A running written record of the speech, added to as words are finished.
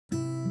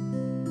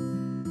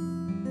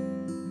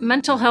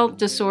Mental health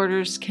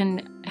disorders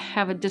can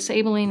have a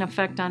disabling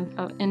effect on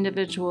an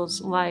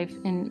individual's life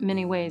in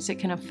many ways. It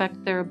can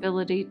affect their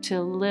ability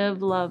to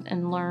live, love,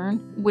 and learn,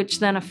 which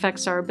then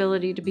affects our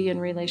ability to be in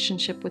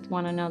relationship with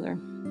one another.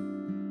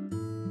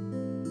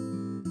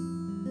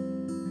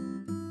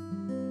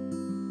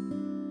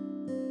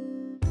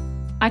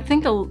 I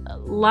think a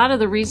lot of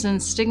the reason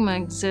stigma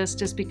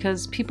exists is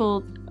because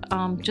people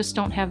just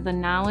don't have the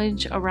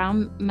knowledge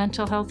around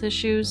mental health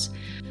issues.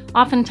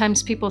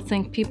 Oftentimes people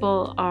think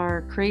people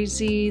are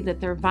crazy,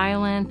 that they're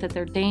violent, that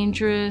they're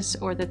dangerous,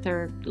 or that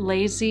they're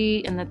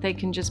lazy, and that they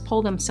can just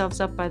pull themselves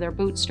up by their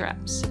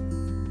bootstraps.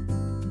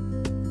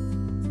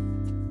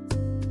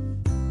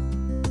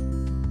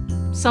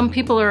 Some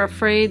people are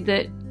afraid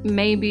that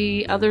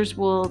maybe others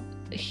will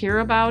hear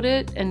about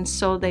it, and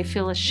so they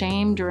feel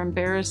ashamed or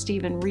embarrassed to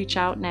even reach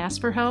out and ask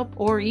for help,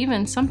 or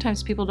even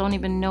sometimes people don't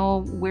even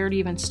know where to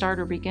even start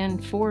or begin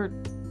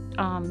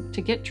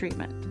to get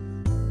treatment.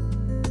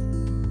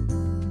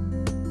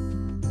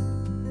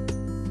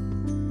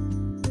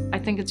 I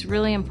think it's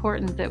really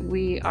important that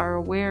we are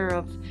aware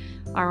of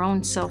our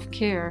own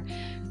self-care,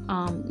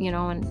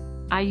 and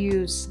I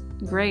use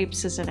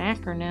GRAPES as an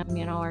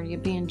acronym. Are you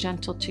being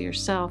gentle to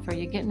yourself? Are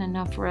you getting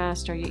enough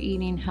rest? Are you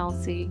eating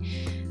healthy?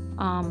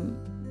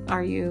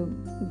 Are you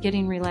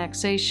getting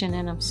relaxation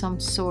in of some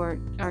sort?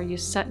 Are you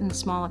setting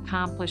small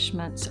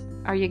accomplishments?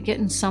 Are you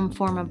getting some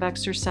form of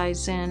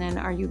exercise in, and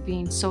are you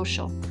being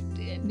social?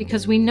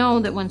 Because we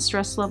know that when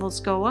stress levels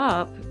go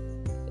up,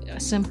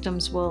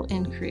 symptoms will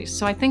increase.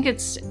 So I think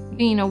it's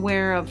being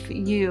aware of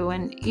you,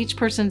 and each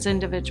person's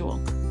individual.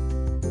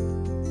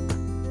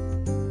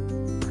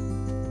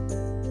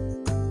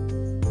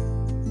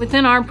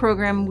 Within our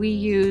program, we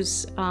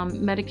use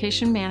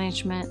medication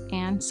management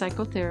and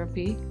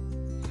psychotherapy.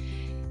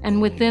 And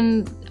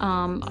within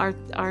our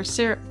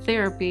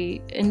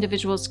therapy,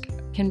 individuals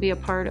can be a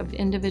part of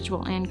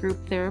individual and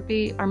group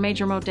therapy. Our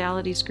major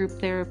modalities, group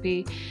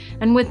therapy.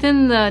 And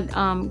within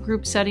the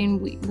group setting,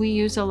 we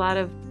use a lot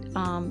of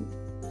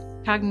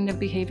cognitive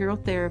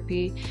behavioral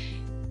therapy.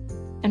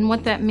 And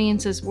what that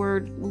means is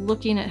we're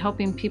looking at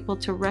helping people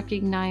to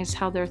recognize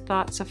how their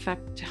thoughts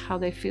affect how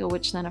they feel,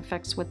 which then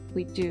affects what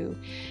we do.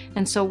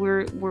 And so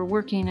we're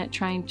working at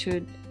trying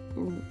to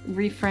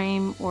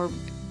reframe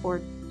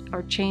or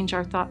change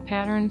our thought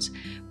patterns.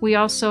 We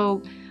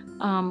also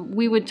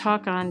we would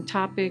talk on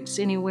topics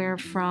anywhere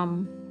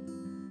from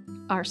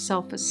our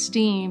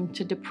self-esteem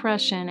to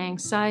depression,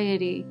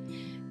 anxiety,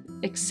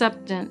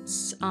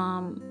 acceptance,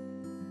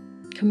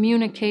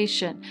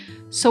 communication.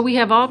 So we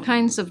have all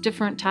kinds of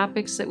different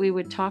topics that we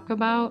would talk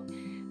about.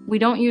 We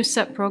don't use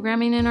set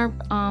programming in our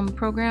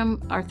program.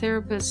 Our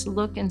therapists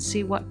look and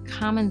see what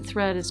common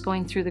thread is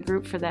going through the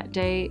group for that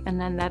day,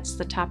 and then that's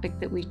the topic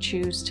that we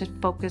choose to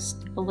focus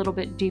a little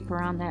bit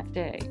deeper on that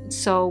day.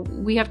 So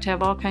we have to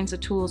have all kinds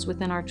of tools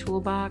within our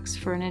toolbox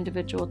for an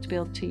individual to be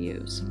able to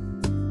use.